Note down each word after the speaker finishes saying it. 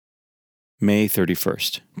May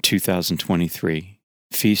 31st, 2023,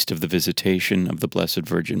 Feast of the Visitation of the Blessed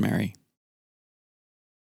Virgin Mary.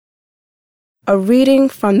 A reading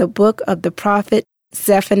from the book of the prophet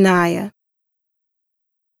Zephaniah.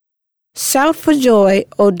 Shout for joy,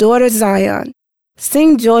 O daughter Zion.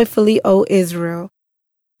 Sing joyfully, O Israel.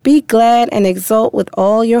 Be glad and exult with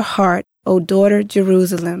all your heart, O daughter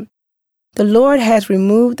Jerusalem. The Lord has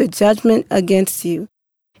removed the judgment against you.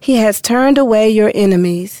 He has turned away your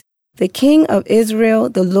enemies. The King of Israel,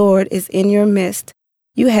 the Lord, is in your midst.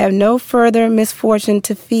 You have no further misfortune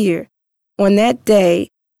to fear. On that day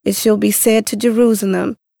it shall be said to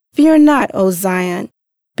Jerusalem, Fear not, O Zion.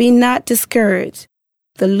 Be not discouraged.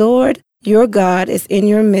 The Lord your God is in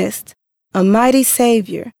your midst, a mighty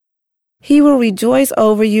Savior. He will rejoice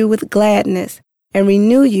over you with gladness and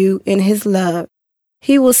renew you in his love.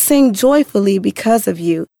 He will sing joyfully because of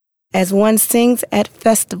you, as one sings at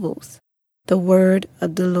festivals. The word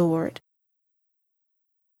of the Lord.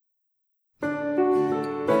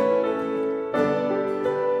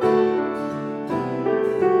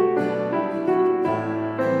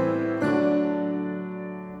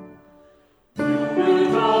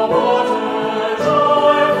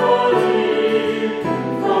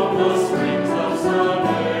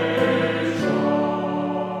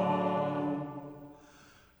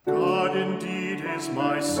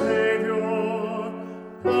 My Savior,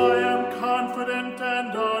 I am confident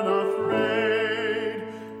and unafraid.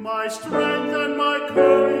 My strength and my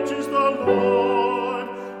courage is the Lord,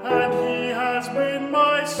 and he has been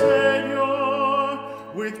my Savior.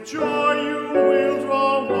 With joy you will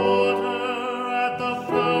draw water at the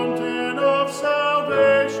fountain of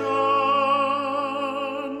salvation.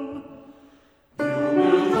 You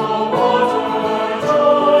will draw water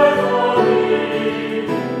joyfully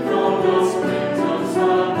from the springs of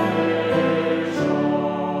salvation.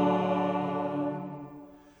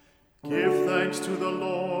 Give thanks to the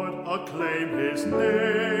Lord, acclaim his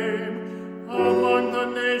name. Among the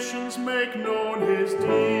nations make known his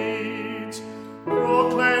deeds.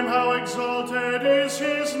 Proclaim how exalted is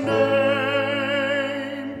his name.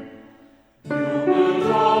 You will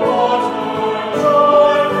draw water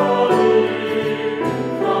joyfully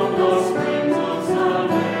from the springs of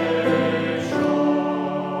salvation.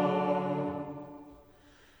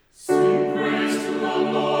 Sing praise to the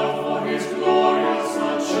Lord for his glorious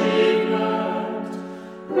achievement.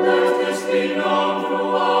 Let this be known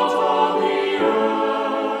throughout all the earth.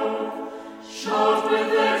 Shout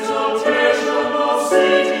with exultation, O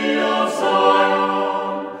city of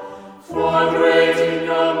Zion, for great in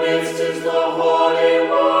your midst is the Holy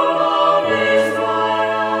One of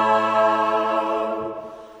Israel.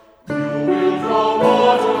 You will draw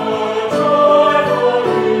water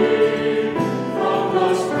joyfully from the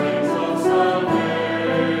springs of salvation.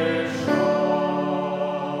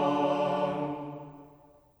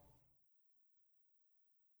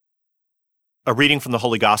 A reading from the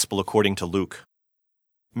Holy Gospel according to Luke.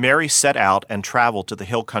 Mary set out and traveled to the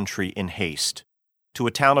hill country in haste, to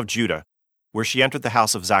a town of Judah, where she entered the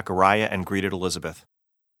house of Zachariah and greeted Elizabeth.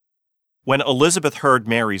 When Elizabeth heard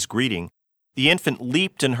Mary's greeting, the infant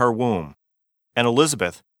leaped in her womb, and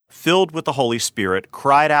Elizabeth, filled with the Holy Spirit,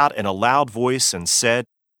 cried out in a loud voice and said,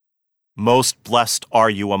 Most blessed are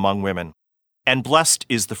you among women, and blessed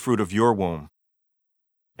is the fruit of your womb.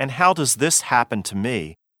 And how does this happen to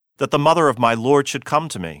me, that the mother of my Lord should come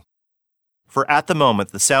to me? For at the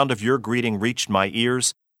moment the sound of your greeting reached my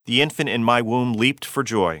ears, the infant in my womb leaped for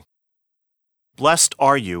joy. Blessed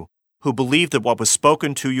are you who believed that what was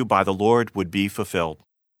spoken to you by the Lord would be fulfilled.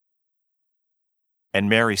 And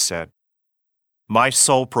Mary said, My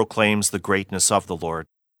soul proclaims the greatness of the Lord.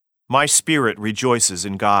 My spirit rejoices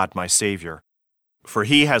in God my Savior, for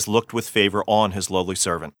he has looked with favor on his lowly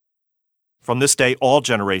servant. From this day all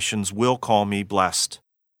generations will call me blessed.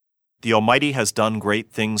 The Almighty has done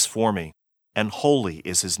great things for me, and holy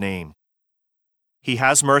is his name. He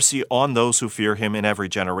has mercy on those who fear him in every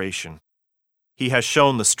generation. He has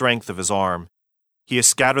shown the strength of his arm. He has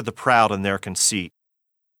scattered the proud in their conceit.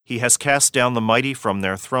 He has cast down the mighty from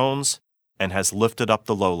their thrones and has lifted up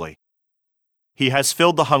the lowly. He has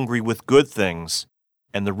filled the hungry with good things,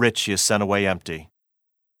 and the rich he has sent away empty.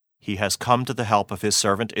 He has come to the help of his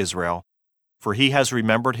servant Israel, for he has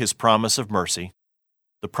remembered his promise of mercy,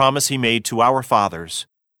 the promise he made to our fathers,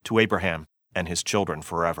 to Abraham and his children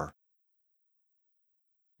forever.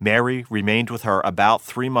 Mary remained with her about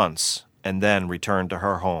 3 months and then returned to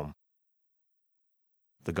her home.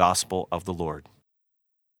 The Gospel of the Lord.